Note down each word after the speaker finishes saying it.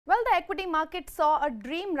equity market saw a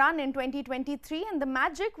dream run in 2023 and the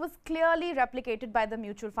magic was clearly replicated by the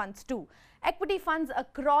mutual funds too. Equity funds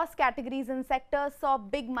across categories and sectors saw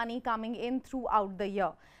big money coming in throughout the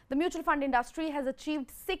year. The mutual fund industry has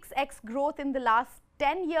achieved 6x growth in the last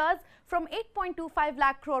 10 years from 8.25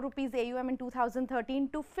 lakh crore rupees AUM in 2013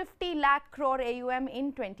 to 50 lakh crore AUM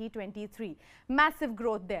in 2023. Massive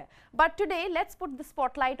growth there. But today, let's put the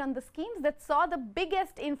spotlight on the schemes that saw the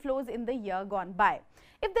biggest inflows in the year gone by.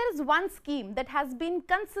 If there is one scheme that has been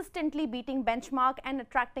consistently beating benchmark and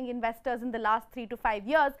attracting investors in the last 3 to 5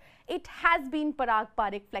 years, it has been Parag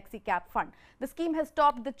Parikh Flexi Cap Fund. The scheme has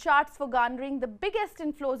topped the charts for garnering the biggest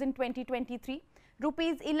inflows in 2023.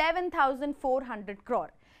 Rupees 11,400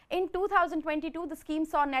 crore. In 2022, the scheme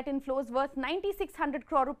saw net inflows worth 9,600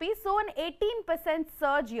 crore rupees, so an 18%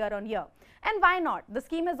 surge year on year. And why not? The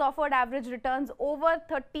scheme has offered average returns over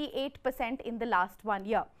 38% in the last 1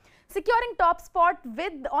 year. Securing top spot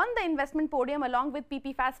on the investment podium along with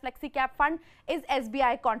PPFAS Flexi Cap Fund is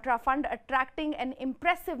SBI Contra Fund, attracting an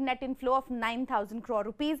impressive net inflow of 9,000 crore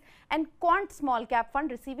rupees, and Quant Small Cap Fund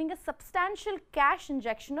receiving a substantial cash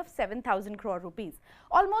injection of 7,000 crore rupees.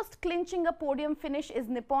 Almost clinching a podium finish is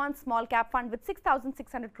Nippon Small Cap Fund with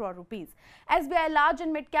 6,600 crore rupees. SBI Large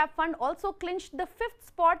and Mid Cap Fund also clinched the 5th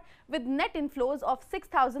spot with net inflows of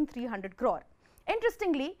 6,300 crore.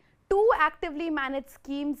 Interestingly, two actively managed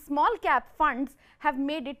schemes, small cap funds, have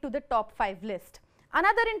made it to the top 5 list.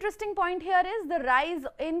 Another interesting point here is the rise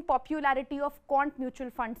in popularity of quant mutual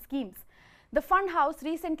fund schemes. The fund house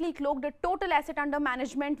recently clocked a total asset under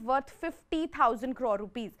management worth 50,000 crore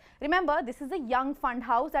rupees. Remember, this is a young fund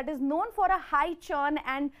house that is known for a high churn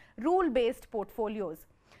and rule-based portfolios.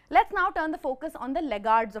 Let's now turn the focus on the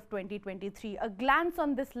laggards of 2023. A glance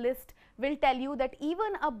on this list will tell you that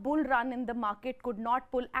even a bull run in the market could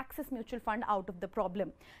not pull Axis Mutual Fund out of the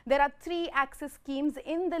problem. There are 3 Axis schemes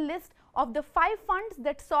in the list of the 5 funds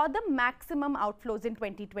that saw the maximum outflows in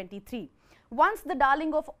 2023. Once the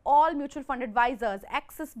darling of all mutual fund advisors,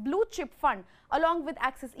 Axis Blue Chip Fund, along with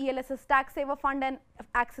Axis ELSS Tax Saver Fund and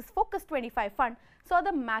Axis Focus 25 Fund, saw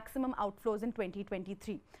the maximum outflows in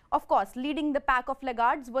 2023. Of course, leading the pack of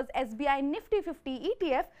laggards was SBI Nifty 50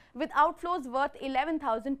 ETF with outflows worth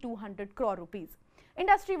 11,200 crore rupees.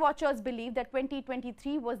 Industry watchers believe that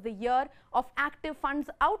 2023 was the year of active funds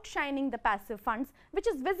outshining the passive funds, which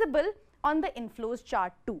is visible on the inflows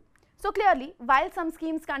chart too. So clearly, while some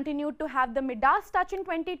schemes continued to have the Midas touch in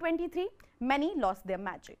 2023, many lost their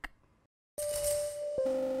magic.